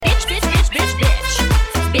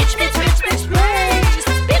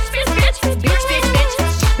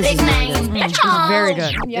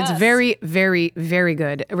very good. Yes. It's very, very, very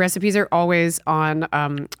good. Recipes are always on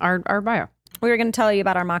our bio. We were going to tell you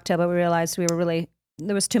about our mocktail, but we realized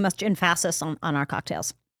there was too much emphasis on our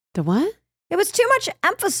cocktails. The what? It was too much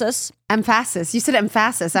emphasis. Emphasis. You said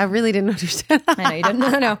emphasis. I really didn't understand. I know you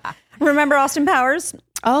didn't. No. Remember Austin Powers?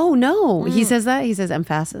 Oh, no. He says that? He says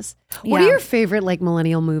emphasis. What are Yeah. your favorite like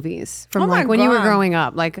millennial movies from Oh my like when you were God. growing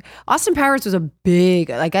up? Like Austin Powers was a big,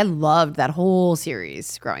 like I loved that whole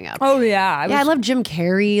series growing up. Oh, yeah. I loved Jim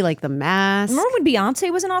Carrey, like The Mask. Remember when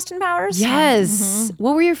Beyonce was in Austin Powers? Yes.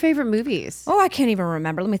 What were your favorite movies? Oh, I can't even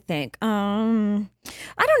remember. Let me think. I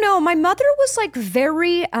don't know. My mother was like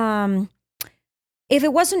very,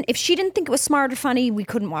 if she didn't think it was smart or funny, we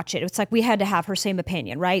couldn't watch it. It's like we had to have her same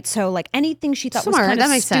opinion, right? So like anything she thought was Smart, kind of that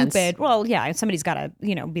makes stupid. sense. Well, yeah, somebody's got to,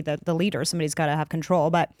 be the leader. Somebody's got to have control.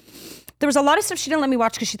 But there was a lot of stuff she didn't let me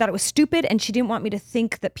watch because she thought it was stupid and she didn't want me to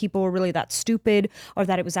think that people were really that stupid or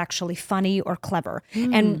that it was actually funny or clever.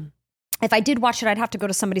 And if I did watch it, I'd have to go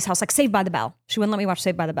to somebody's house, like Saved by the Bell. She wouldn't let me watch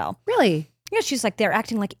Saved by the Bell. Really? Yeah, she's like, they're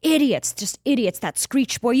acting like idiots, just idiots. That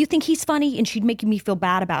Screech boy, you think he's funny? And she'd make me feel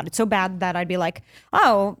bad about it. So bad that I'd be like,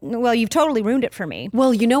 oh, well, you've totally ruined it for me.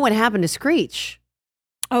 Well, you know what happened to Screech.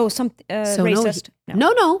 Oh, racist.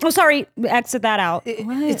 No. Oh, sorry. Exit that out.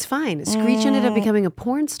 It's fine. Screech ended up becoming a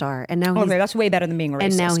porn star, and now he's Okay, that's way better than being a racist.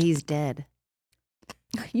 and now he's dead.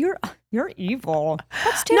 You're evil.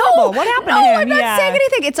 That's terrible. What happened to him? I'm not saying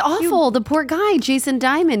anything. It's awful. The poor guy, Jason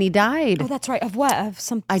Diamond, he died. Oh, that's right. Of what? Of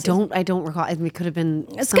some. I don't recall. It could have been.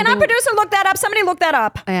 Can our something- producer look that up? Somebody look that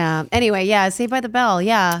up. Yeah. Anyway, yeah. Saved by the Bell.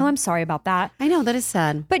 Yeah. Oh, I'm sorry about that. I know that is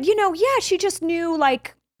sad. But she just knew,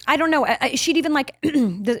 like, I don't know. She'd even like,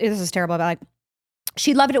 this is terrible, but like,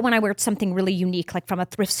 she loved it when I wore something really unique, like from a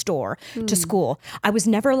thrift store to school. I was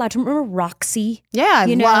never allowed to remember Roxy. Yeah,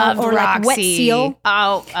 I loved or like Wet Roxy. Seal.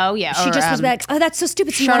 Oh yeah. She just was like, oh, that's so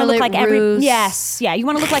stupid. So you want to look Charlotte like Russe. yes, yeah. You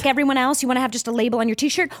want to look like everyone else. You want to have just a label on your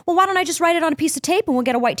T-shirt. Well, why don't I just write it on a piece of tape and we'll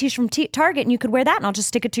get a white T-shirt from Target and you could wear that and I'll just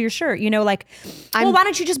stick it to your shirt. Well, why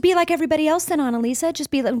don't you just be like everybody else then, Annalisa?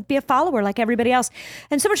 Just be a follower like everybody else.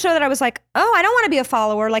 And so much so that I was like, oh, I don't want to be a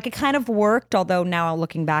follower. Like it kind of worked, although now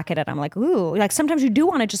looking back at it, I'm like, ooh, like sometimes you do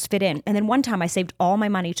want to just fit in. And then one time I saved all my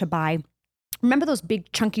money to buy. Remember those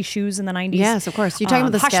big chunky shoes in the 90s? Yes, of course. You're talking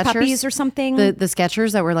about the Hush Skechers Puppies or something? The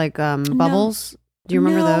Skechers that were like bubbles. Do you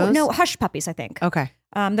remember those? No, Hush Puppies, I think. Okay.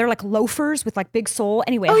 They're like loafers with like big sole.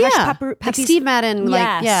 Anyway, Oh Hush yeah. Puppies. Like Steve Madden.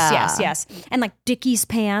 Like Yes. And like Dickies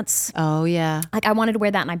pants. Oh yeah. Like I wanted to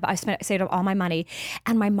wear that, and I saved up all my money.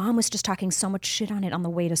 And my mom was just talking so much shit on it on the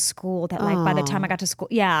way to school that like by the time I got to school,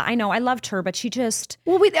 yeah, I know I loved her, but she just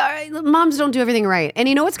Well, moms don't do everything right. And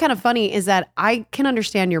you know what's kind of funny is that I can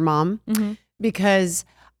understand your mom because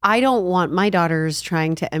I don't want my daughters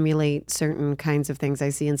trying to emulate certain kinds of things I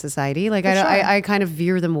see in society. Like I kind of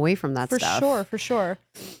veer them away from that stuff. for sure.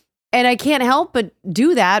 And I can't help but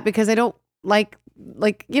do that because I don't like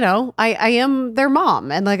I am their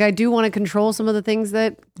mom, and like I do want to control some of the things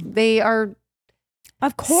that they are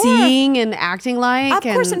Of course. seeing and acting like.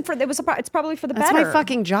 Of course, and it's probably for the that's better. my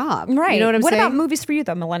fucking job. Right. You know what I'm saying? What about movies for you,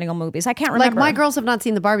 though, millennial movies? I can't remember. Like my girls have not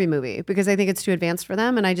seen the Barbie movie because I think it's too advanced for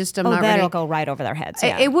them, and I'm not ready. That'll go right over their heads.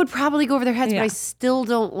 Yeah. It would probably go over their heads, Yeah. but I still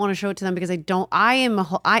don't want to show it to them because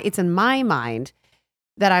it's in my mind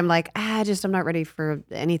that I'm like, I'm not ready for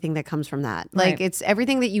anything that comes from that. Like Right. it's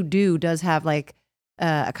everything that you do does have like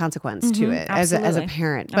a consequence to it as a absolutely.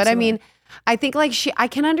 parent. But I mean, I think like I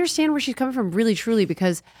can understand where she's coming from really truly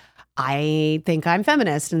because I think I'm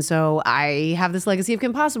feminist. And so I have this legacy of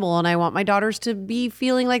Kim Possible and I want my daughters to be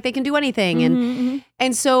feeling like they can do anything.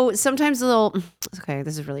 And so sometimes okay,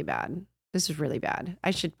 this is really bad. This is really bad.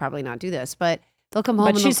 I should probably not do this, but they'll come home.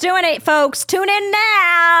 But and she's doing it, folks. Tune in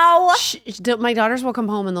now. my daughters will come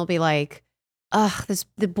home and they'll be like,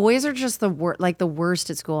 the boys are just the worst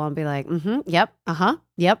at school. I'll be like, yep,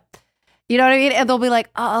 yep. You know what I mean? And they'll be like,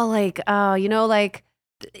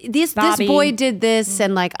 this boy did this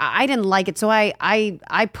and like I didn't like it, so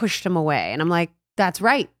I pushed him away. And I'm like, that's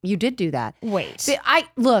right, you did do that. Wait, See,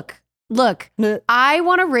 look. I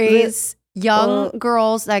want to raise young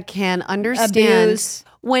girls that can understand abuse.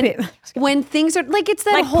 when things are like it's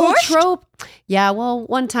that Like whole pushed? trope. Yeah, well,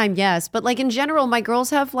 one time, yes, but like in general, my girls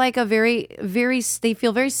have like a very, very. They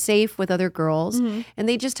feel very safe with other girls, and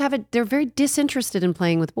they just have they're very disinterested in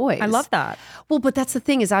playing with boys. I love that. Well, but that's the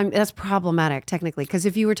thing that's problematic technically because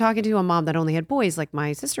if you were talking to a mom that only had boys, like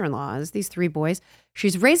my sister-in-law has these 3 boys,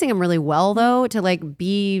 she's raising them really well though to like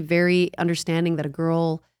be very understanding that a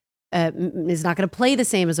girl is not going to play the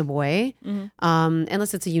same as a boy,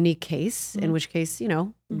 unless it's a unique case, in which case,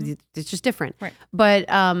 it's just different. Right.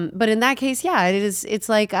 But in that case, yeah, it's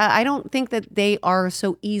like, I don't think that they are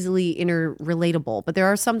so easily interrelatable, but there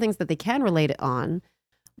are some things that they can relate it on.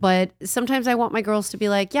 But sometimes I want my girls to be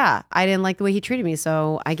like, yeah, I didn't like the way he treated me,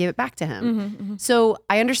 so I gave it back to him. So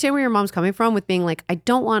I understand where your mom's coming from with being like, I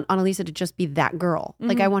don't want Annalisa to just be that girl.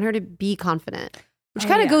 Like, I want her to be confident, which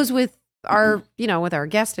kind of goes with our, with our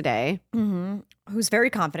guest today. Who's very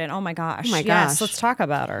confident. Oh my gosh. Oh my Yes, gosh. let's talk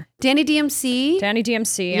about her. Dani DMC. Dani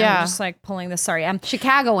DMC. Yeah. I'm just like pulling this. Sorry.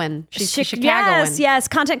 Chicagoan. She's Chicagoan. Yes.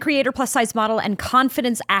 Content creator, plus size model, and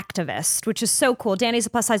confidence activist, which is so cool. Dani's a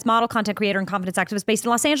plus size model, content creator, and confidence activist based in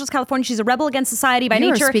Los Angeles, California. She's a rebel against society by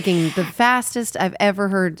nature. You're speaking the fastest I've ever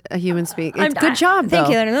heard a human speak. It's good job, though.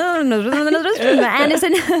 Thank you.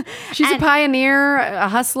 And She's a pioneer, a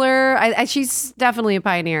hustler. She's definitely a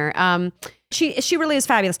pioneer. She really is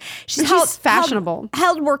fabulous. She's fashionable.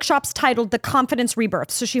 Held workshops titled The Confidence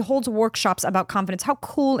Rebirth. So she holds workshops about confidence. How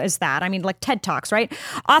cool is that? I mean, like TED Talks, right?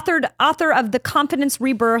 Author of The Confidence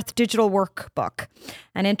Rebirth digital workbook,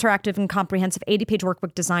 an interactive and comprehensive 80-page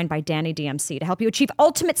workbook designed by Dani DMC to help you achieve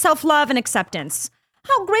ultimate self-love and acceptance.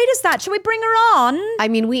 How great is that? Should we bring her on? I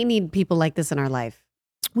mean, we need people like this in our life.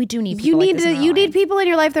 We do need people like this in our life. You need people in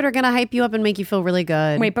your life that are going to hype you up and make you feel really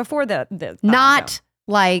good. Wait, before the not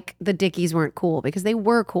like the Dickies weren't cool, because they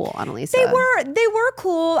were cool, Annalisa. They were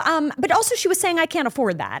cool. But also she was saying, I can't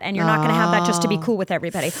afford that. And you're not going to have that just to be cool with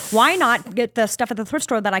everybody. Why not get the stuff at the thrift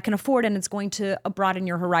store that I can afford, and it's going to broaden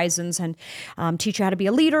your horizons and teach you how to be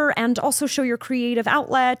a leader and also show your creative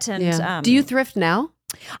outlet. And do you thrift now?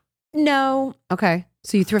 No. Okay.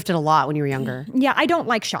 So you thrifted a lot when you were younger. Yeah, I don't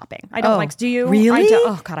like shopping. I don't like. Do you? Really?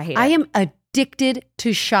 Oh God, I hate it. I am addicted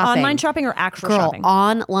to shopping. Online shopping or actual shopping?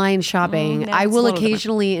 Online shopping. Yeah, I will it's a little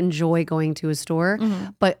occasionally enjoy going to a store,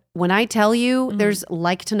 but when I tell you there's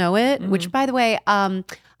like to know it, which by the way, I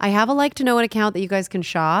have a like to know it account that you guys can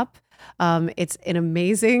shop. It's an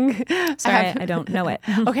amazing. Sorry, I don't know it.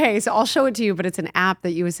 Okay, so I'll show it to you, but it's an app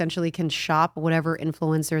that you essentially can shop whatever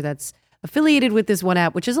influencer that's affiliated with this one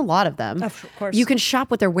app, which is a lot of them. Of course. You can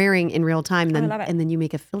shop what they're wearing in real time, I love it. and then you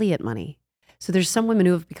make affiliate money. So there's some women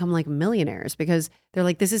who have become like millionaires because they're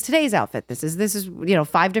like, this is today's outfit. This is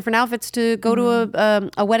 5 different outfits to go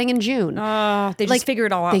to a wedding in June. Oh, they just figure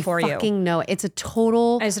it all out for you. They fucking know it. It's a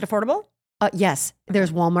total. Is it affordable? Yes.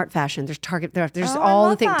 There's Walmart fashion. There's Target. There's Oh, all I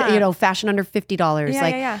the things. love that. Fashion under $50.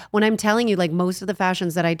 Yeah. When I'm telling you, like most of the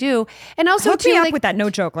fashions that I do, and also Hook me up like with that.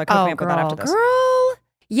 No joke. Like hook me up with that after this. Girl.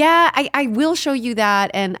 Yeah, I will show you that,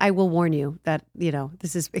 and I will warn you that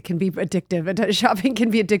it can be addictive. Shopping can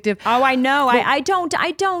be addictive. Oh, I know. I don't.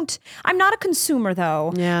 I'm not a consumer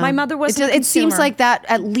though. Yeah, my mother was. It seems like that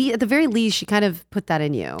at the very least, she kind of put that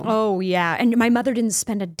in you. Oh yeah, and my mother didn't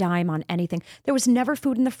spend a dime on anything. There was never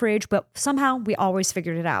food in the fridge, but somehow we always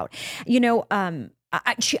figured it out.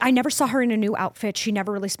 I never saw her in a new outfit. She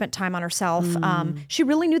never really spent time on herself. She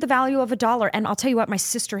really knew the value of $1. And I'll tell you what, my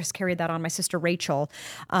sister has carried that on. My sister Rachel,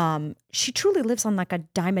 she truly lives on like a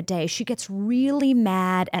dime a day. She gets really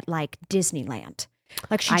mad at like Disneyland.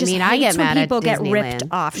 Like she just hates I get when mad people at get Disneyland. ripped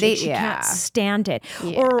off. She can't stand it.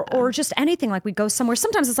 Yeah. Or just anything. Like we go somewhere.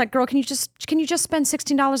 Sometimes it's like, girl, can you just spend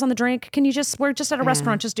 $16 on the drink? We're just at a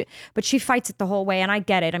restaurant. But she fights it the whole way, and I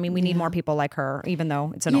get it. I mean, we need more people like her, even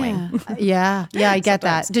though it's annoying. Yeah, I get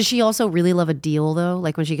that. Does she also really love a deal though?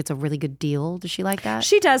 Like when she gets a really good deal, does she like that?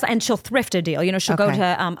 She does, and she'll thrift a deal. She'll go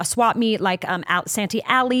to a swap meet like out Santee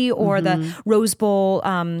Alley or the Rose Bowl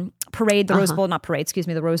parade, the Rose Bowl, not parade, excuse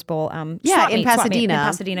me, the Rose Bowl. Swap in meet, Pasadena. In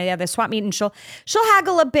Pasadena, yeah, the swap meet, and she'll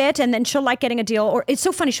haggle a bit, and then she'll like getting a deal. Or it's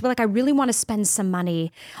so funny. She'll be like, I really want to spend some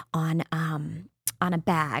money on a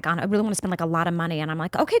bag. I really want to spend like a lot of money. And I'm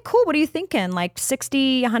like, okay, cool. What are you thinking? Like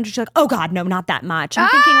 60, 100? She's like, oh God, no, not that much. I'm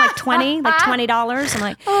thinking like $20. I'm like, she's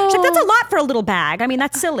like, that's a lot for a little bag. I mean,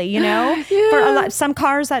 that's silly, For some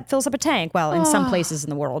cars that fills up a tank. Well, in some places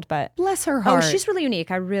in the world, but bless her heart. Oh, she's really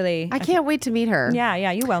unique. I can't wait to meet her.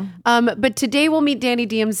 Yeah, you will. But today we'll meet Dani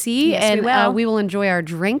DMC, Yes, and we will. we will enjoy our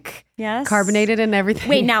drink. Yes. Carbonated and everything.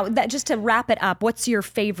 Wait, now just to wrap it up, what's your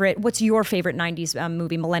favorite 90s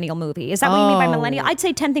movie, millennial movie? Is that what you mean by millennial? I'd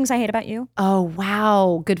say 10 Things I Hate About You. Oh,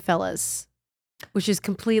 wow. Goodfellas, which is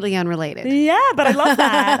completely unrelated. Yeah, but I love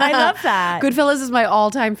that. I love that. Goodfellas is my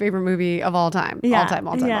all-time favorite movie of all time. Yeah.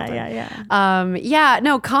 All time. Yeah.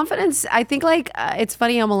 No, confidence. I think it's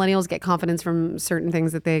funny how millennials get confidence from certain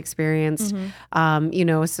things that they experienced.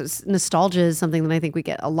 Nostalgia is something that I think we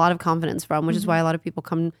get a lot of confidence from, which is why a lot of people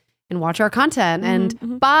come and watch our content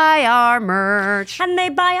and buy our merch. And they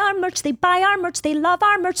buy our merch. They buy our merch. They love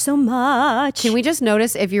our merch so much. Can we just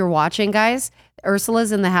notice, if you're watching, guys,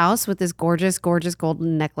 Ursula's in the house with this gorgeous, gorgeous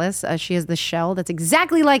golden necklace. She has the shell that's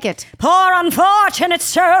exactly like it. Poor unfortunate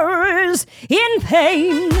souls in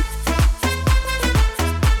pain.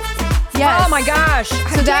 Yes. Oh my gosh.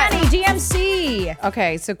 So Dani, DMC.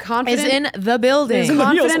 Okay, so confident is in the building.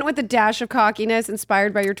 Confident with a dash of cockiness,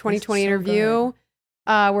 inspired by your 2020 interview,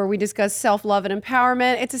 where we discuss self-love and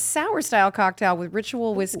empowerment. It's a sour style cocktail with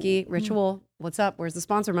Ritual whiskey. Ritual, what's up? Where's the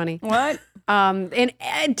sponsor money? What? And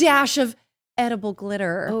a dash of edible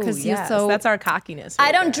glitter. Oh, yes. So That's our cockiness.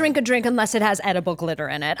 I don't drink a drink unless it has edible glitter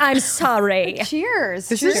in it. I'm sorry. cheers.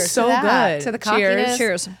 This Cheers is so to that, good. To the Cheers. cockiness.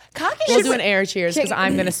 Cheers. We'll do an air cheers because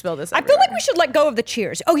I'm going to spill this. I feel like we should let go of the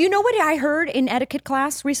cheers. Oh, you know what I heard in etiquette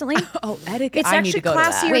class recently? Oh, etiquette. It's I need actually to go to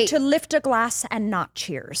that. classier Wait. to lift a glass and not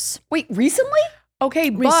cheers. Wait, recently?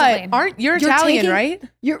 Okay, Recently. but aren't you're Italian, taking- right?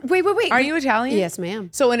 Wait. Are you Italian? Yes, ma'am.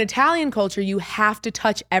 So in Italian culture, you have to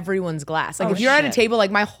touch everyone's glass. Like Oh, if you're at a shit. table,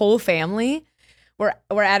 like my whole family,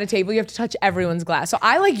 we're at a table, you have to touch everyone's glass. So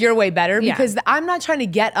I like your way better Yeah. because I'm not trying to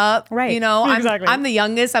get up. Right. You know, Exactly. I'm the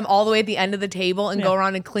youngest. I'm all the way at the end of the table and go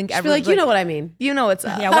around and clink Be everyone's. like, you know what I mean. You know what's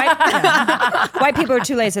up. Yeah, white people are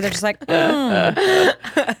too lazy. They're just like, no,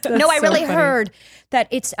 I so really funny. heard that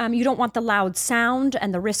it's you don't want the loud sound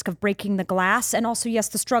and the risk of breaking the glass, and also yes,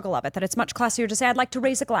 the struggle of it. That it's much classier to say, "I'd like to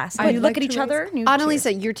raise a glass." And I'd you look like at to each raise- other. And you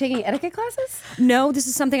Annalisa, you're taking etiquette classes? no, this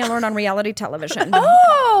is something I learned on reality television.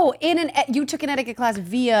 Oh, you took an etiquette class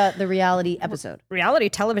via the reality episode. Reality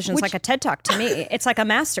television is like a TED Talk to me. It's like a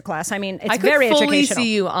master class. I mean, it's I could very fully educational.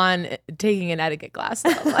 see you on taking an etiquette class. Though.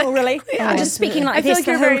 Like, Oh, really? Yeah, Just speaking like I feel this like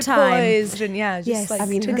the you're whole very time. poised and just Yes. like I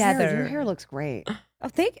mean, together. your hair looks great. Oh,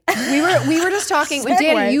 thank We were just talking with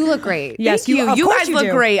Dani. Segue. You look great. Yes, Thank you. of You course guys you look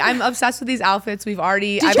do. great. I'm obsessed with these outfits. I've you?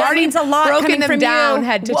 already That means a lot broken coming them from down you.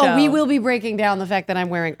 head to Well, toe. we will be breaking down the fact that I'm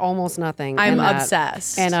wearing almost nothing. I'm and that-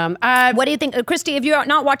 obsessed. And What do you think, Christy? If you're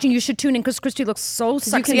not watching, you should tune in because Christy looks so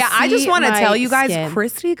sexy. can Yeah, I just see want to my tell you guys, skin.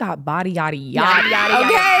 Christy got body yada Yada, yada. yada, yada.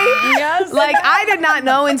 Okay, Yes. like I did not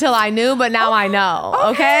know until I knew, but now I know.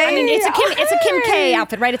 Okay, I mean, it's a Kim K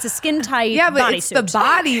outfit, right? It's a skin tight. yeah, but it's the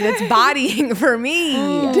body that's bodying for me.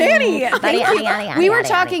 Dani, thank you. yada, We were yada,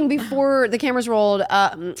 talking before the cameras rolled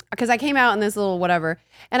because I came out in this little whatever,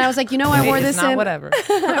 and I was like, I wore It's this not in whatever.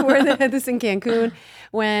 I wore this in Cancun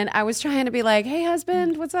when I was trying to be like, hey,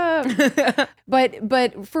 husband, what's up?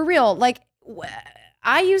 but for real, like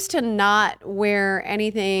I used to not wear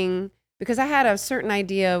anything because I had a certain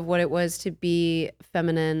idea of what it was to be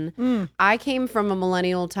feminine. I came from a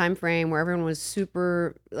millennial time frame where everyone was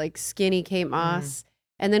super like skinny Kate Moss.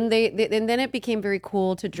 And then and then it became very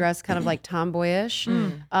cool to dress kind of like tomboyish,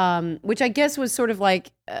 which I guess was sort of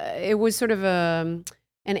like it was sort of an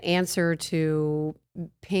answer to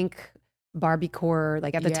pink Barbiecore.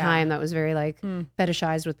 Like at the Yeah. time, that was very like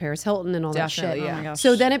fetishized with Paris Hilton and all that shit. Definitely, yeah. Oh my gosh.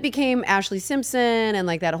 So then it became Ashley Simpson and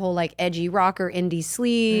like that whole like edgy rocker indie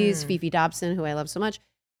sleaze, Fifi Dobson, who I love so much,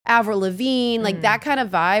 Avril Lavigne, like that kind of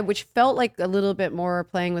vibe, which felt like a little bit more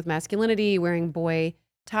playing with masculinity, wearing boy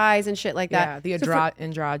ties and shit like that. Yeah, the So for-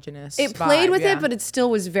 androgynous. it played vibe, with yeah. it, but it still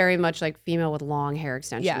was very much like female with long hair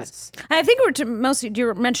extensions. yes. I think mostly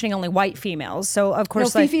you're mentioning only white females, so of No,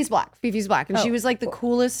 course, like, Fifi's black. Fifi's black. And she was like the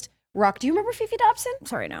coolest rock. Do you remember Fifi Dobson?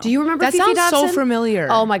 sorry, no. Do you remember That Fifi sounds Dobson? so familiar.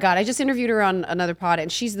 Oh my God. I just interviewed her on another pod and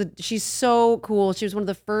she's so cool. She was one of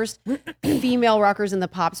the first female rockers in the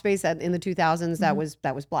pop space in the 2000s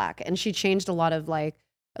that was black. And she changed a lot of like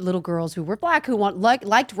little girls who were black who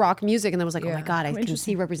liked rock music and then was like, oh my God, I can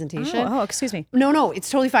see representation. Oh, excuse me. No, it's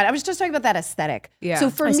totally fine. I was just talking about that aesthetic. Yeah. So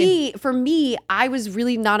for me, I was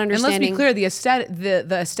really not And let's understanding. be clear, the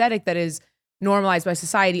aesthetic that is normalized by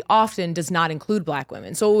society often does not include black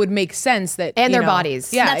women. So it would make sense that And you their know-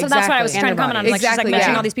 bodies. Yeah, That's what I was exactly. trying to comment on. Like, she's like Exactly,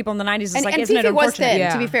 mentioning yeah. all these people in the 90s. It's And, like, and isn't Fifi it was unfortunate? thin.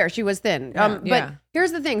 Yeah. To be fair, she was thin. Yeah. But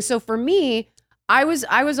here's the thing. So for me, I always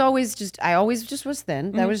just was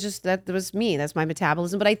thin. That was me. That's my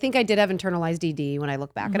metabolism. But I think I did have internalized DD when I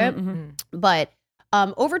look back at it. But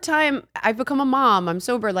over time, I've become a mom. I'm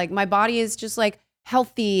sober. Like my body is just like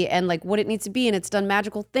healthy and like what it needs to be, and it's done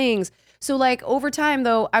magical things. So like over time,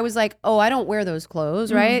 though, I was like, oh, I don't wear those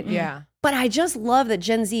clothes, right? Yeah. But I just love that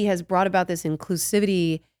Gen Z has brought about this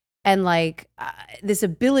inclusivity and like this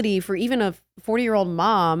ability for even a 40-year-old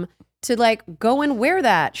mom to like go and wear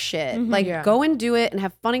that shit. Like Yeah. go and do it and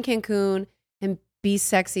have fun in Cancun and be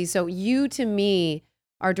sexy. So you to me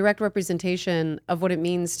are direct representation of what it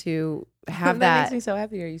means to have that that. makes me so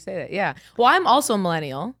happy to hear you say that. Yeah. Well, I'm also a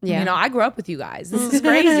millennial. Yeah. You know, I grew up with you guys. This is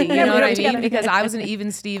crazy. You Yeah, know we what grew I up together. mean? Because I was an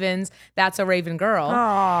Even Stevens, That's a Raven Girl.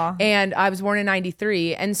 Aw. And I was born in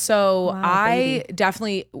 93. And so I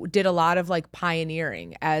definitely did a lot of like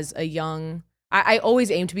pioneering as a young I always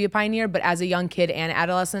aimed to be a pioneer, but as a young kid and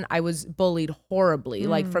adolescent, I was bullied horribly,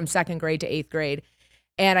 like from 2nd grade to 8th grade.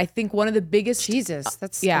 And I think one of the biggest Jesus,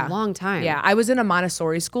 that's a long time. Yeah, I was in a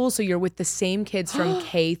Montessori school, so you're with the same kids from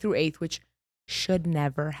K through 8th, which should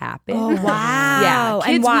never happen. Oh, wow. Yeah. And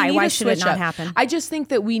Kids, why? we need Why to should it switch not up. happen? I just think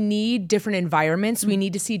that we need different environments. We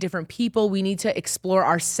need to see different people. We need to explore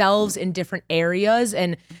ourselves in different areas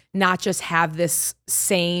and not just have this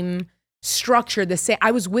same structure.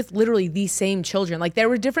 I was with literally the same children. Like there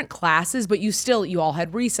were different classes, but you all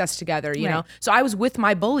had recess together, you know? So I was with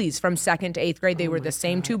my bullies from 2nd to 8th grade. They were the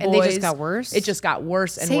same 2 boys. And they just got worse? It just got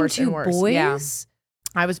worse and Same worse 2 and worse. boys? Yeah.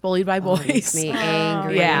 I was bullied by boys. That makes me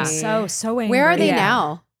angry. Yeah. So angry. Where are they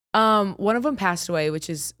now? One of them passed away, which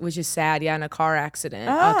is sad. Yeah, in a car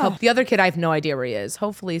accident. The other kid, I have no idea where he is.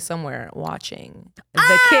 Hopefully, somewhere watching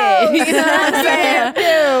the kid. You know what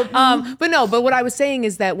I'm saying? But what I was saying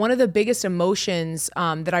is that one of the biggest emotions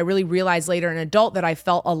that I really realized later in adult that I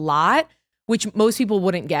felt a lot, which most people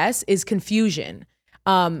wouldn't guess, is confusion.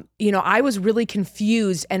 I was really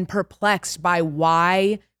confused and perplexed by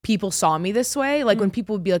why people saw me this way. Like when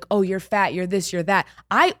people would be like, oh, you're fat, you're this, you're that.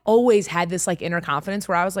 I always had this like inner confidence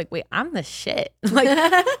where I was like, wait, I'm the shit. Like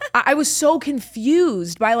I was so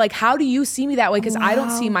confused by like, how do you see me that way? Because I don't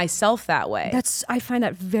see myself that way. I find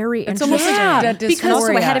that very It's interesting. almost like Because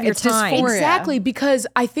also ahead of your time. Dysphoria. Exactly, because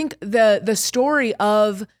I think the story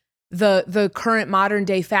of the current modern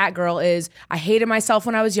day fat girl is I hated myself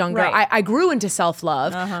when I was younger. Right. I grew into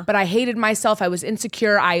self-love, but I hated myself. I was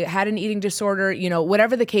insecure. I had an eating disorder,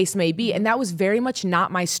 whatever the case may be. And that was very much not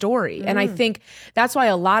my story. And I think that's why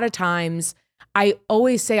a lot of times I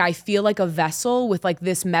always say I feel like a vessel with like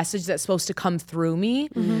this message that's supposed to come through me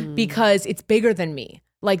because it's bigger than me.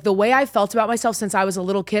 Like the way I felt about myself since I was a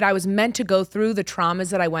little kid, I was meant to go through the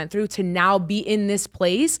traumas that I went through to now be in this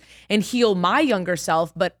place and heal my younger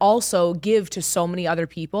self, but also give to so many other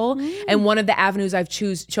people. And one of the avenues I've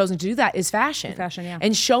chosen to do that is fashion. Fashion, yeah.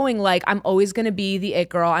 And showing like, I'm always going to be the it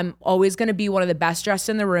girl. I'm always going to be one of the best dressed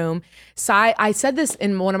in the room. So I said this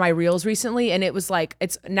in one of my reels recently, and it was like,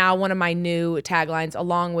 it's now one of my new taglines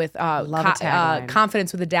along with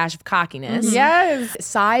confidence with a dash of cockiness. Yes.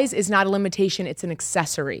 Size is not a limitation, it's an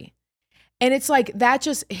accessory. And it's like that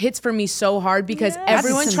just hits for me so hard because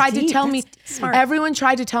everyone tried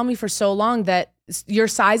to tell me for so long that your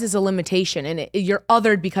size is a limitation and you're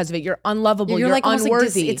othered because of it. You're unlovable. You're like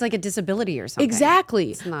unworthy. It's like a disability or something.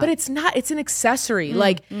 Exactly. But it's not. It's an accessory.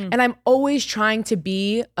 And I'm always trying to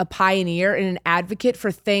be a pioneer and an advocate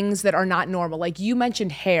for things that are not normal. Like you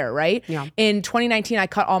mentioned hair, right? Yeah. In 2019, I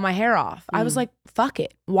cut all my hair off. I was like, fuck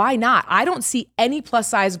it. Why not? I don't see any plus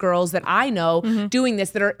size girls that I know doing this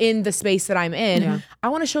that are in the space that I'm in. Yeah. I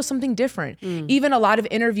want to show something different. Even a lot of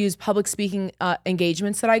interviews, public speaking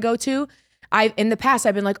engagements that I go to, in the past,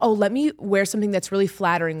 I've been like, oh, let me wear something that's really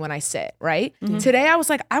flattering when I sit, right? Today, I was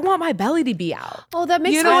like, I want my belly to be out. Oh, that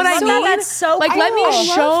makes You know what I mean? That's so like, cool. let me I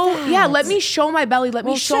show, love that. let me show my belly. Let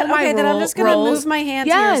me show my Okay, then I'm just gonna rolls. move my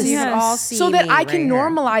hands here so you can all see so that me I can right here.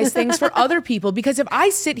 normalize things for other people. Because if I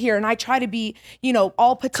sit here and I try to be,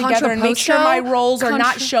 all put together and make sure my rolls are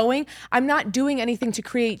not showing, I'm not doing anything to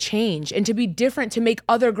create change and to be different to make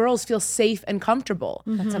other girls feel safe and comfortable.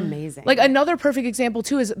 That's amazing. Like another perfect example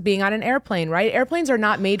too is being on an airplane, right? Airplanes are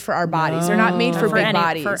not made for our bodies. They're not made for big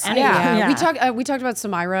bodies. Yeah. We talked about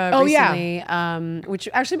Samira recently, which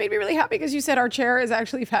actually made me really happy because you said our chair is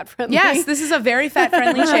actually fat friendly. Yes, this is a very fat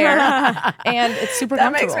friendly chair, and it's super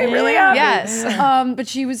comfortable. Makes me really happy. Yes, but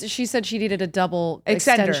she said she needed a double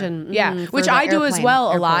extender. extension. Which I do as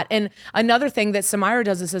well a lot. And another thing that Samira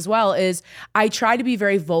does this as well is I try to be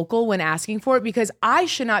very vocal when asking for it because I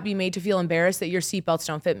should not be made to feel embarrassed that your seatbelts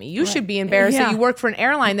don't fit me. You should be embarrassed that you work for an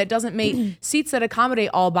airline that doesn't make seats that accommodate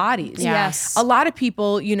all bodies. Yes. A lot of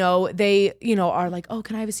people, they, are like, oh,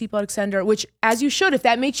 can I have a seatbelt extender? Which, as you should, if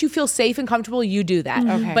that makes you feel safe and comfortable, you do that.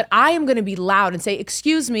 Okay. But I am going to be loud and say,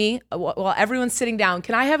 excuse me, while everyone's sitting down,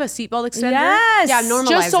 can I have a seatbelt extender? Yes. Yeah, normalize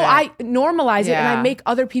Just so it. I normalize it and I Yeah. make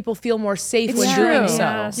other people feel more safe when true. doing so.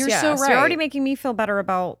 Yes. You're Yes. so right. You're already making me feel better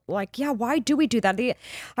about why do we do that?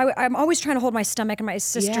 I'm always trying to hold my stomach, and my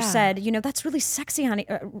sister said, that's really sexy, honey,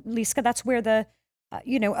 Liska. That's where the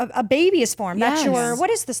a baby is formed. That's Yes. what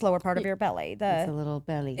is this lower part of your belly? It's a little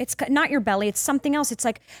belly. It's not your belly. It's something else. It's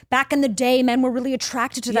like back in the day, men were really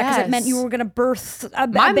attracted to that because it meant you were going to birth a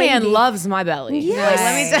My baby. man loves my belly.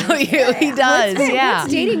 Yes. Let me tell you, he does.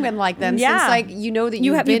 What's dating been like then? Yeah. Since like that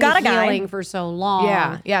you've been got a guy. healing for so long.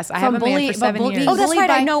 Yeah. Yes, I have a man for 7 years. Oh, that's bullied right.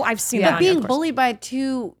 I by- know. I've seen But that. being of course. bullied by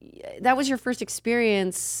two, that was your first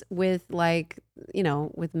experience with like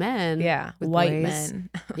with men. Yeah, with white boys. men.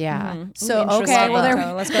 Yeah. Ooh, So interesting. okay, well,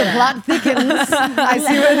 So let's go the there. plot thickens. I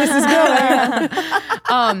see where this is going.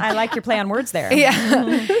 I like your play on words there.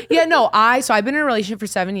 Yeah. Yeah, no, I've been in a relationship for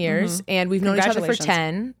 7 years and we've known each other for Congratulations.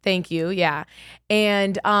 10. Thank you. Yeah.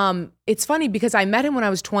 And it's funny because I met him when I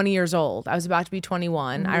was 20 years old. I was about to be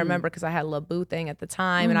 21. I remember because I had a little boo thing at the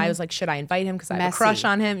time and I was like, should I invite him because I have a Messy. crush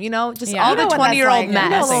on him? Just Yeah. all You the know what 20-year-old that's like.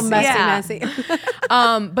 mess. A little messy, Yeah.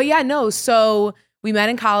 messy. But yeah, no. So we met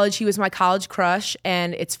in college. He was my college crush.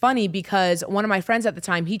 And it's funny because one of my friends at the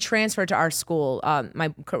time, he transferred to our school,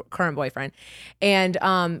 my current boyfriend. And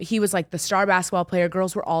he was like the star basketball player.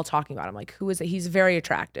 Girls were all talking about him. Like, who is it? He's very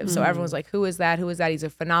attractive. So everyone's like, who is that? Who is that? He's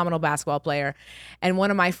a phenomenal basketball player. And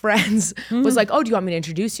one of my friends was like, oh, do you want me to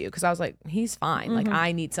introduce you? Because I was like, he's fine. Like,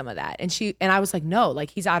 I need some of that. And I was like, no,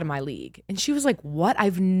 like, he's out of my league. And she was like, what?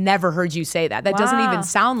 I've never heard you say that. That doesn't Wow. even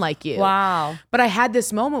sound like you. Wow. But I had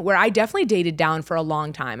this moment where I definitely dated down for a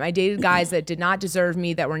long time. I dated guys that did not deserve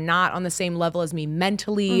me, that were not on the same level as me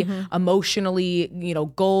mentally, emotionally,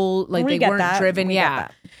 goal, like We they get weren't that. driven. We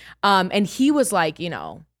get Yeah. And he was like,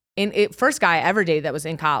 first guy I ever dated that was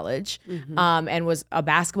in college, and was a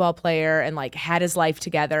basketball player and like had his life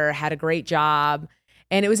together, had a great job.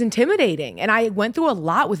 And it was intimidating. And I went through a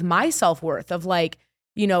lot with my self-worth of like,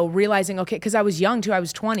 realizing, okay, because I was young too, I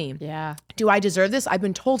was 20. Yeah. Do I deserve this? I've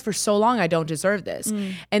been told for so long I don't deserve this.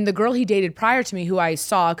 And the girl he dated prior to me, who I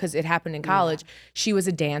saw because it happened in college, she was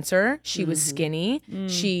a dancer. She was skinny.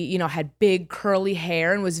 She, had big curly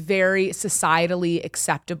hair and was very societally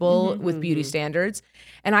acceptable with beauty standards.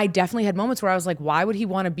 And I definitely had moments where I was like, why would he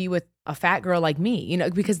want to be with a fat girl like me?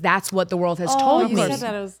 Because that's what the world has told you me. said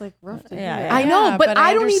that. I was like, rough to Yeah, hear. yeah. I know, but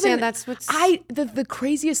I don't understand even. That's what's. The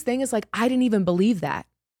craziest thing is like I didn't even believe that.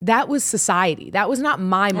 That was society. That was not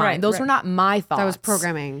my mind. Right, Those right. were not my thoughts. That was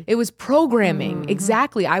programming. It was programming.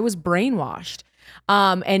 Exactly. I was brainwashed.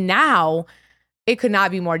 And now it could not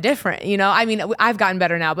be more different. I mean, I've gotten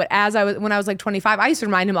better now, but when I was like 25, I used to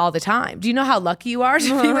remind him all the time. Do you know how lucky you are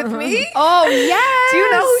to be with me? Oh yes. Do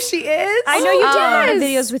you know who she is? I know you did a lot of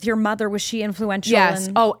yes. videos with your mother. Was she influential? Yes.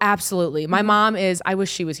 in- Oh, absolutely. My mom is. I wish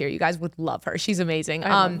she was here. You guys would love her. She's amazing. I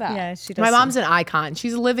love that. Yeah, she does. My mom's an icon.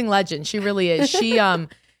 She's a living legend. She really is.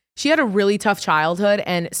 She had a really tough childhood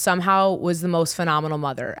and somehow was the most phenomenal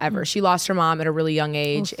mother ever. She lost her mom at a really young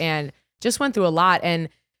age and just went through a lot. And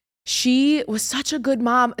she was such a good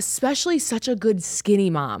mom, especially such a good skinny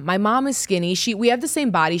mom. My mom is skinny. We have the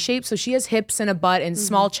same body shape, so she has hips and a butt and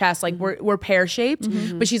small chest. Like we're pear shaped,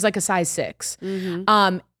 but she's like a size 6.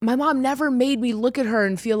 My mom never made me look at her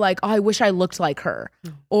and feel like, oh, I wish I looked like her.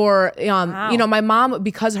 Or, my mom,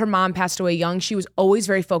 because her mom passed away young, she was always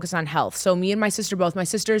very focused on health. So me and my sister both, my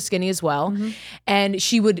sister is skinny as well. And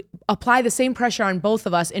she would apply the same pressure on both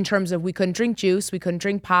of us in terms of we couldn't drink juice, we couldn't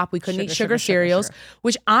drink pop, we couldn't eat sugar cereals,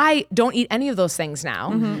 which I don't eat any of those things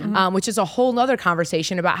now, which is a whole nother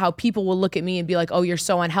conversation about how people will look at me and be like, oh, you're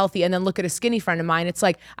so unhealthy. And then look at a skinny friend of mine. It's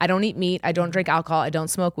like, I don't eat meat. I don't drink alcohol. I don't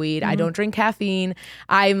smoke weed. I don't drink caffeine.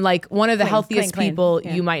 I'm like one of the healthiest clean. people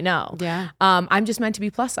you might know. Yeah. I'm just meant to be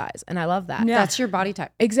plus size, and I love that. Yeah. That's your body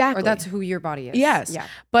type. Exactly. Or that's who your body is. Yes. Yeah.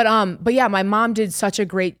 But yeah, my mom did such a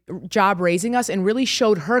great job raising us and really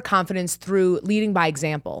showed her confidence through leading by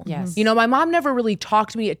example. Yes. My mom never really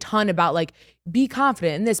talked to me a ton about like, be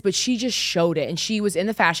confident in this, but she just showed it. And she was in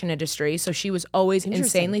the fashion industry, so she was always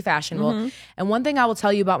insanely fashionable. And one thing I will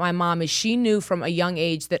tell you about my mom is she knew from a young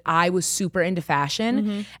age that I was super into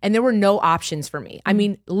fashion and there were no options for me. I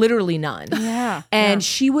mean, literally none. Yeah. And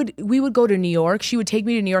we would go to New York. She would take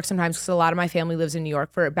me to New York sometimes because a lot of my family lives in New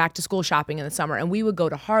York for back to school shopping in the summer. And we would go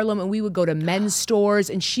to Harlem and we would go to men's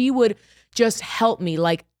stores and she would just help me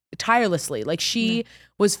like tirelessly. Like she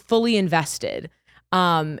was fully invested.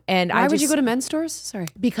 And Why would you go to men's stores? Sorry.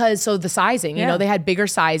 Because the sizing, Yeah. they had bigger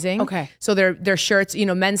sizing. Okay. So their shirts,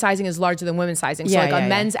 men's sizing is larger than women's sizing. So Yeah, like yeah, a yeah.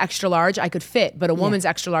 men's extra large I could fit, but a woman's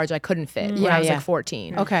extra large I couldn't fit when Yeah, I was yeah. like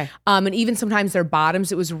 14. Okay. And even sometimes their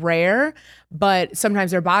bottoms, it was rare, but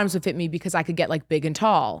sometimes their bottoms would fit me because I could get like big and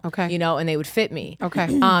tall. Okay. And they would fit me. Okay.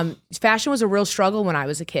 Fashion was a real struggle when I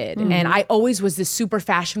was a kid. And I always was this super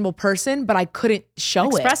fashionable person, but I couldn't show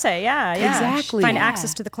Express it. Yeah. Exactly. Find Yeah.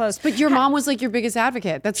 access to the clothes. But your mom was like your biggest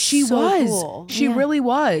advocate. That's She so was. cool. She really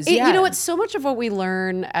was. You yeah. know what? So much of what we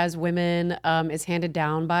learn as women is handed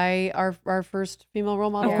down by our first female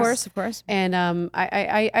role models. Of course. And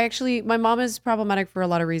I actually, my mom is problematic for a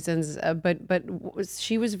lot of reasons, but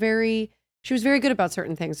she was very good about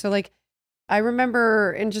certain things. So like, I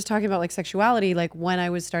remember in just talking about like sexuality, like when I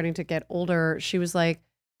was starting to get older, she was like,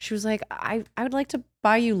 I would like to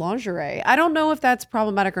buy you lingerie. I don't know if that's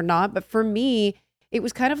problematic or not, but for me, it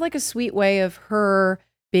was kind of like a sweet way of her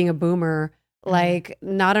being a boomer like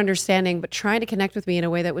not understanding, but trying to connect with me in a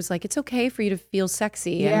way that was like, it's okay for you to feel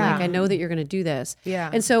sexy. And like, I know that you're going to do this.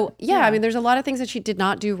 Yeah. And so, I mean, there's a lot of things that she did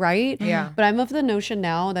not do right. Yeah. But I'm of the notion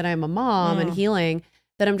now that I'm a mom and healing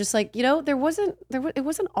that I'm just like, it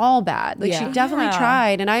wasn't all bad. Like she definitely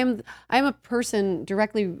tried. And I'm a person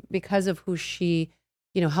directly because of who she,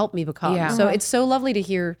 helped me become. Yeah. So it's so lovely to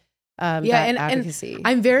hear that advocacy. And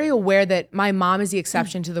I'm very aware that my mom is the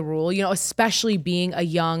exception to the rule, especially being a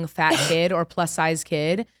young fat kid or plus size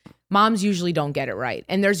kid. Moms usually don't get it right.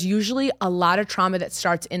 And there's usually a lot of trauma that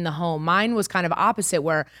starts in the home. Mine was kind of opposite,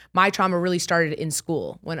 where my trauma really started in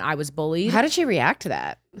school when I was bullied. How did she react to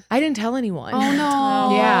that? I didn't tell anyone. Oh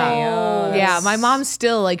no. Yeah. My mom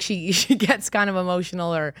still she gets kind of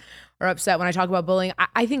emotional or upset when I talk about bullying.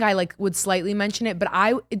 I think I would slightly mention it, but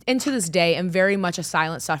and to this day am very much a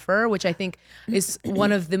silent sufferer, which I think is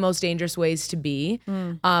one of the most dangerous ways to be.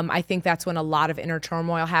 I think that's when a lot of inner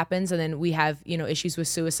turmoil happens, and then we have issues with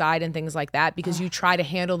suicide and things like that because you try to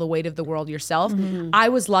handle the weight of the world yourself. I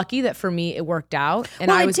was lucky that for me it worked out, and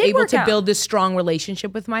I was able to build this strong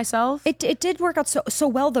relationship with myself. It did work out so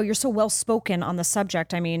well, though. You're so well spoken on the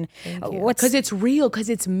subject. I mean, because it's real, because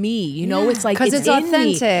it's me. It's like because it's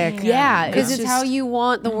authentic. Yeah, because it's how you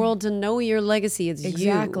want the world to know your legacy. It's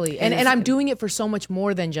exactly, you. And I'm doing it for so much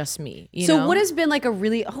more than just me. So what has been like a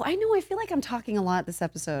really? Oh, I know. I feel like I'm talking a lot this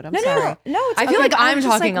episode. I'm sorry. No. I feel like I'm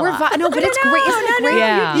talking a lot. No, but it's great. Isn't it great?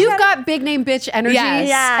 Yeah. You've got big name bitch energy. Yes.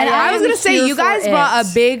 Yeah. And I was gonna say you guys brought a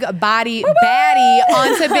big body baddie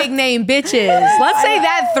onto big name bitches. Let's say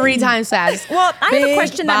that 3 times fast. Well, I have a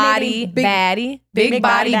question. Big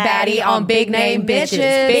body baddie on big name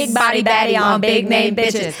bitches. Big body baddie on big name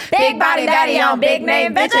bitches. Big body baddie on big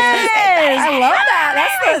name bitches. I love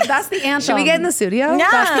that. That's the anthem. Should we get in the studio? Yeah.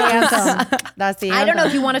 That's the anthem. I don't know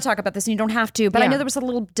if you want to talk about this, and you don't have to, but I know there was a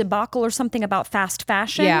little debacle or something about fast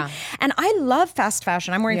fashion. Yeah. And I love fast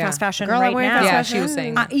fashion. I'm wearing fast fashion Girl, right I'm wearing now. fast fashion. She was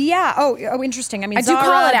saying. Oh, interesting. I mean, I do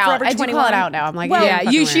call it out. I do call it out now. I'm like,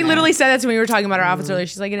 She literally said that to me. We were talking about our outfits earlier.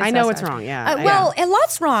 She's like, I know it's wrong. Yeah. Well, a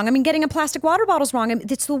lot's wrong. I mean, getting a plastic water bottle's wrong. I mean,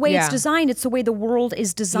 it's the way it's designed. It's the way the world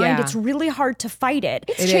is designed. Yeah. It's really hard to fight it.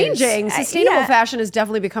 It's changing. Sustainable fashion is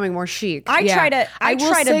definitely becoming more chic. I try to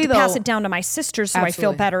though, pass it down to my sisters so I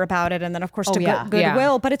feel better about it, and then of course to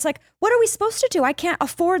goodwill. But it's like, what are we supposed to do? I can't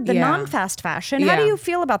afford the non-fast fashion. How do you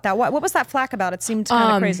feel about that? What was that flack about? It seemed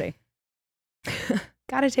kind of crazy.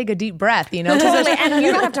 Gotta take a deep breath, Totally. And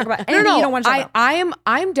you don't have to talk about anything you don't want to talk about.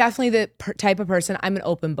 I'm definitely the type of person. I'm an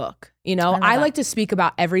open book. I like to speak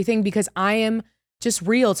about everything because I am just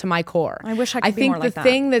real to my core. I wish I could be more like that. I think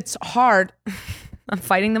the thing that's hard. I'm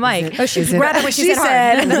fighting the mic. She's rather when she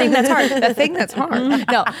said the thing that's hard. The thing that's hard.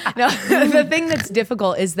 No. The thing that's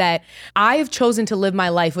difficult is that I have chosen to live my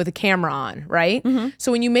life with a camera on, right?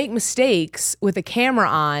 So when you make mistakes with a camera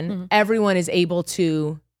on, everyone is able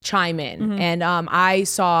to chime in. And I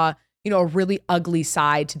saw, a really ugly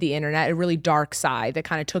side to the internet, a really dark side that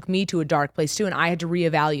kind of took me to a dark place too. And I had to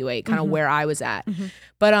reevaluate kind of where I was at.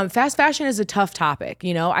 But fast fashion is a tough topic.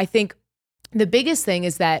 I think the biggest thing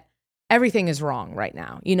is that everything is wrong right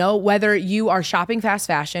now. Whether you are shopping fast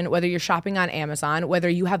fashion, whether you're shopping on Amazon, whether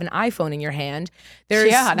you have an iPhone in your hand,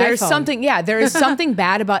 there's something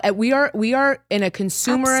bad about it. We are in a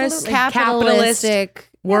consumerist, capitalistic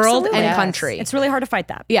world and country. It's really hard to fight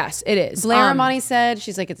that. Yes, it is. Blair Armani said,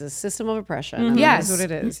 she's like, it's a system of oppression. Yes. That's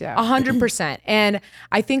what it is. Yeah. 100%. And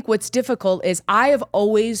I think what's difficult is I have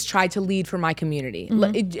always tried to lead for my community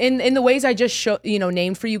in the ways I just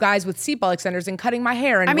named for you guys with seatbelt extenders and cutting my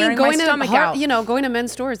hair and wearing my stomach out. Going to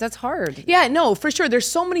men's stores, that's hard. Yeah, no, for sure. There's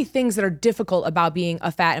so many things that are difficult about being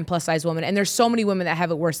a fat and plus size woman. And there's so many women that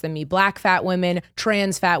have it worse than me. Black fat women,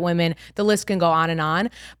 trans fat women, the list can go on and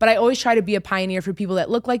on. But I always try to be a pioneer for people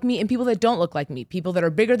that look like me and people that don't look like me, people that are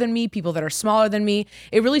bigger than me, people that are smaller than me.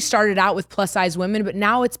 It really started out with plus size women, but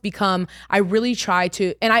now it's become, I really try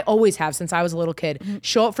to, and I always have since I was a little kid,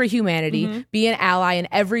 show up for humanity, be an ally in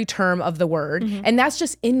every term of the word. And that's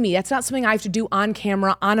just in me. That's not something I have to do on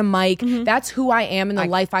camera, on a mic. That's who I am in the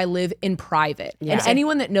life I live in private. And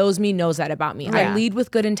anyone that knows me knows that about me. I lead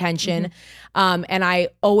with good intention. And I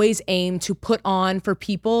always aim to put on for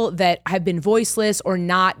people that have been voiceless or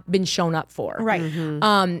not been shown up for. Right.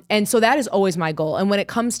 And so that is always my goal. And when it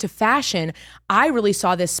comes to fashion, I really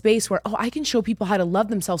saw this space where, I can show people how to love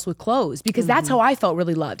themselves with clothes because that's how I felt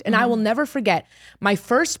really loved. And I will never forget my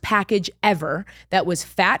first package ever that was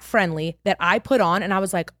fat friendly that I put on and I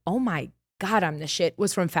was like, oh my God, I'm the shit,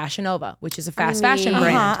 was from Fashion Nova, which is a fast fashion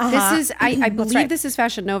brand. This is, I believe this is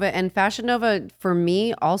Fashion Nova, and Fashion Nova for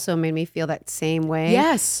me also made me feel that same way.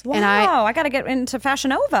 Yes. Wow, And I got to get into Fashion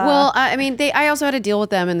Nova. well, I mean, I also had to deal with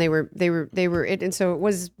them, and they were, and so it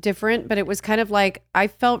was different, but it was kind of like, I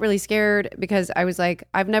felt really scared because I was like,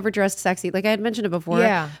 I've never dressed sexy. Like I had mentioned it before.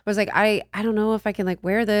 Yeah. I was like, I don't know if I can like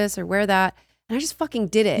wear this or wear that. And I just fucking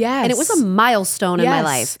did it. Yes. And it was a milestone in my Yes.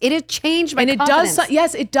 life. It had changed my And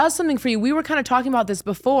confidence. it does something for you. We were kind of talking about this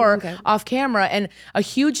before off camera, and a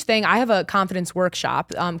huge thing, I have a confidence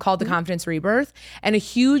workshop called the Confidence Rebirth, and a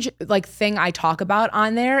huge like thing I talk about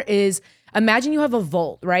on there is, imagine you have a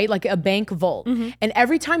vault, right? Like a bank vault. And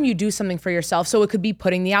every time you do something for yourself, so it could be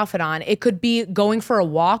putting the outfit on, it could be going for a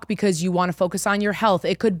walk because you want to focus on your health.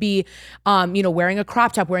 It could be, wearing a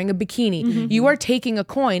crop top, wearing a bikini. You are taking a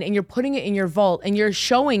coin and you're putting it in your vault and you're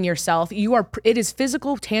showing yourself, it is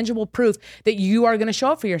physical, tangible proof that you are going to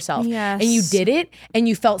show up for yourself. Yes. And you did it and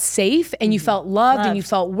you felt safe and you felt loved and you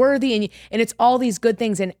felt worthy and it's all these good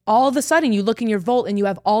things. And all of a sudden you look in your vault and you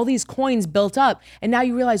have all these coins built up. And now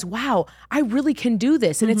you realize, wow, I really can do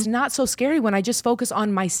this. And it's not so scary when I just focus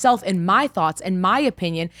on myself and my thoughts and my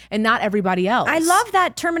opinion and not everybody else. I love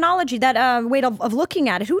that terminology, that way of looking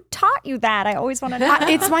at it. Who taught you that? I always want to know.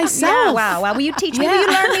 It's myself. Yeah, wow. Will you teach me? Will you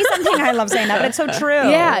learn me something? I love saying that, but it's so true.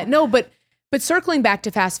 Yeah, no, but circling back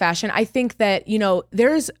to fast fashion, I think that,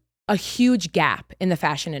 there's a huge gap in the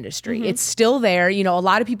fashion industry. It's still there. A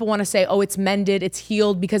lot of people want to say, oh, it's mended, it's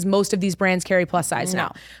healed, because most of these brands carry plus size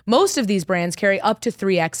now. Most of these brands carry up to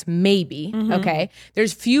 3X, maybe. Okay.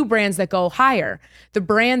 There's few brands that go higher. The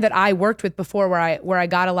brand that I worked with before where I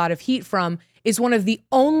got a lot of heat from is one of the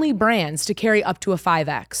only brands to carry up to a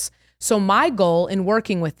 5X. So my goal in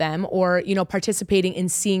working with them or, participating in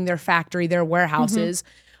seeing their factory, their warehouses,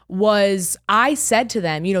 was I said to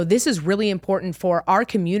them, this is really important for our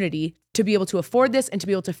community to be able to afford this and to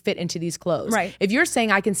be able to fit into these clothes. Right. If you're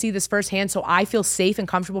saying I can see this firsthand so I feel safe and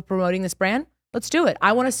comfortable promoting this brand, let's do it.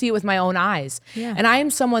 I want to see it with my own eyes. Yeah. And I am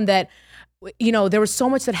someone that, there was so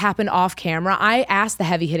much that happened off camera. I asked the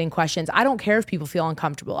heavy hitting questions. I don't care if people feel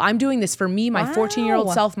uncomfortable. I'm doing this for me, my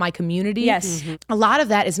 14-year-old self, my community. Yes. A lot of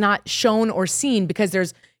that is not shown or seen because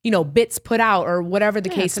there's, bits put out or whatever the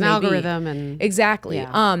case may be. It's an algorithm and exactly. Yeah.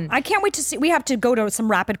 I can't wait to see. We have to go to some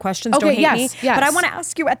rapid questions. Okay, Don't hate me. yes. But I want to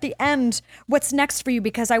ask you at the end, what's next for you?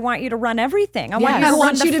 Because I want you to run everything. I want you I to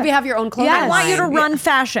want run you to have your own clothing I want you to line. run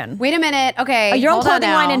fashion. Wait a minute. Okay. Your own hold on clothing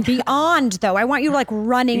now. line and beyond, though. I want you like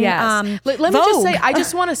running. Yes. Let me just say, I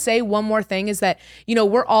just want to say one more thing is that,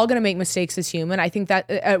 we're all going to make mistakes as human. I think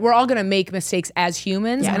that we're all going to make mistakes as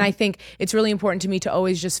humans. And I think it's really important to me to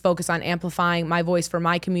always just focus on amplifying my voice for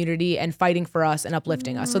my community and fighting for us and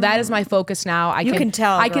uplifting us. So that is my focus now. You can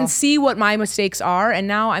tell, I can girl. see what my mistakes are. And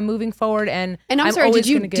now I'm moving forward and I'm sorry, always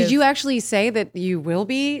did gonna give. you actually say that you will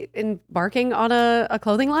be embarking on a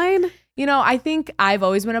clothing line? I think I've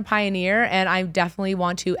always been a pioneer and I definitely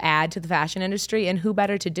want to add to the fashion industry, and who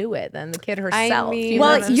better to do it than the kid herself?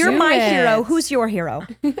 Well, you're my it. hero. Who's your hero?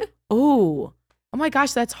 Oh my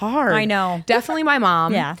gosh, that's hard. I know. Definitely my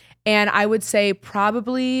mom. Yeah. And I would say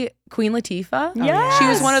probably Queen Latifah. Yes. She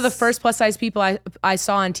was one of the first plus size people I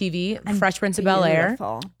saw on TV, Fresh Prince of Bel-Air,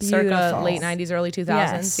 circa Beautiful. late 90s, early 2000s.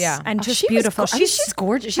 Yes. Yeah. And just She was beautiful. she's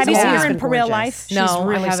gorgeous. Have She's you seen always her in been real gorgeous. life? No, She's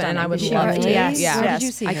really I haven't, stunning. and I would She love really to. is. Yeah. Where Yes. did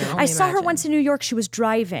you see I her? can only I saw her imagine. once in New York. She was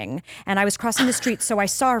driving, and I was crossing the street. So I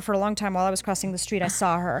saw her for a long time while I was crossing the street. I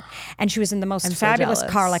saw her, and she was in the most I'm so fabulous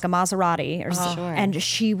jealous. car, like a Maserati, and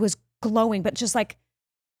she was glowing, but just like,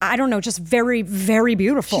 I don't know, just very, very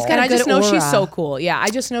beautiful. She's got And a I just good know she's aura. so cool. Yeah, I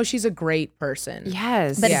just know she's a great person.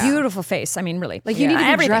 Yes. but Yeah. beautiful face. I mean, really, Like you need to be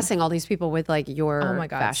everything. dressing all these people with like your Oh my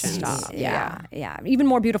God, fashion. stop. Yeah, even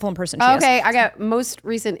more beautiful in person. She is. Okay, I got most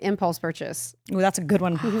recent impulse purchase. Ooh, that's a good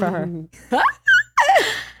one for her.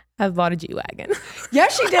 I've bought a G-Wagon. Yeah,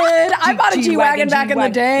 she did. I bought a G-Wagon back in the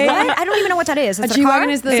day. What? I don't even know what that is. It's a G-Wagon car?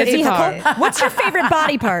 is the It's a vehicle. vehicle. What's your favorite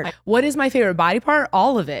body part? What is my favorite body part?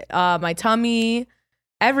 All of it. My tummy,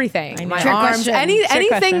 everything. My Trick arms. question.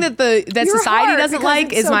 Anything question. that Your society heart, doesn't because like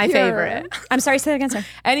it's is so my pure. favorite. I'm sorry, say that again, sir.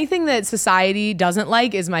 Anything that society doesn't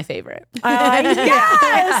like is my favorite.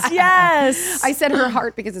 Yes. I said her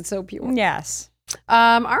heart because it's so pure. Yes.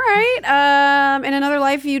 All right. In another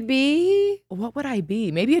life, you'd be. What would I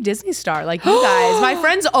be? Maybe a Disney star like you guys. My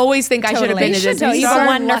friends always think I should have Totally. been a You should Disney totally. You have star. a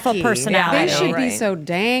wonderful Lucky. personality. Yeah, They I should know, be right? so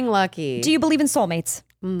dang lucky. Do you believe in soulmates?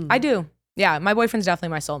 I do. Yeah, my boyfriend's definitely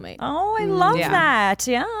my soulmate. Oh, I love yeah. that.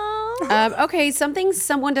 Yeah. Okay, something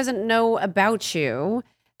someone doesn't know about you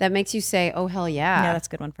that makes you say, "Oh hell yeah!" Yeah, that's a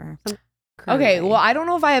good one for her. Okay, well, I don't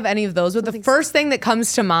know if I have any of those, but the first thing that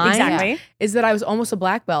comes to mind Exactly. is that I was almost a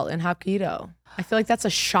black belt in Hapkido. I feel like that's a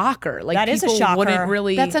shocker. Like That is a people shocker. wouldn't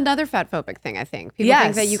really. That's another fat phobic thing, I think. People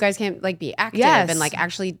think that you guys can't like be active and like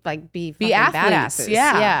actually like be athletes. badasses.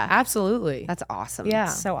 Yeah, absolutely. That's awesome. Yeah.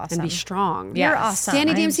 So awesome. And be strong. You're awesome.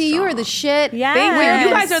 Danny I'm DMC, you are the shit. Yes. Thank you.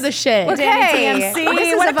 You guys are the shit. Okay. Danny DMC. This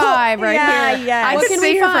is What a vibe right here. Yeah. I What could can stay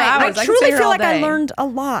we here for find? hours. I I could truly stay here feel all like I day. learned a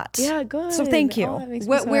lot. Yeah, good. So thank you. Oh, that makes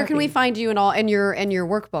me so Where can we happy. find you and all and your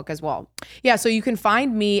workbook as well? Yeah, so you can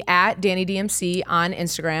find me at Dani DMC on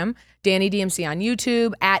Instagram, Dani DMC on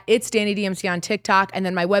YouTube, at It's Dani DMC on TikTok, and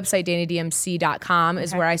then my website, DaniDMC.com,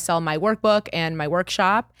 is where I sell my workbook and my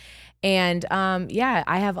workshop. And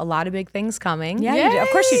I have a lot of big things coming. Yeah, you do. Of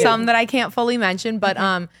course you do. Some that I can't fully mention, but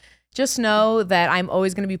just know that I'm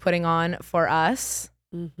always going to be putting on for us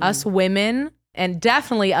women, and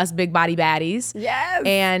definitely us big body baddies. Yes.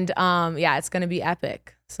 And it's going to be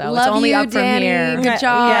epic. So Love it's only you, up from Dani. here. Good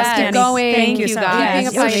job. Yes, Keep Dani. going. Thank you you so guys.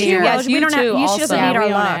 much. Being a pioneer. Yes, we you don't too, have, you also. just need Yeah, our we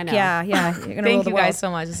own it, I luck. know. Yeah. You're gonna rule Thank the you world. guys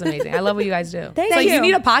so much. It's amazing. I love what you guys do. Thank It's like you. you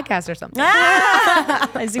need a podcast or something.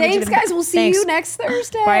 Thanks, guys. We'll see you next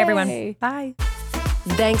Thursday. Bye, everyone. Bye.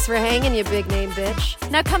 Thanks for hanging, you big name bitch.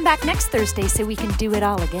 Now come back next Thursday so we can do it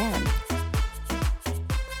all again.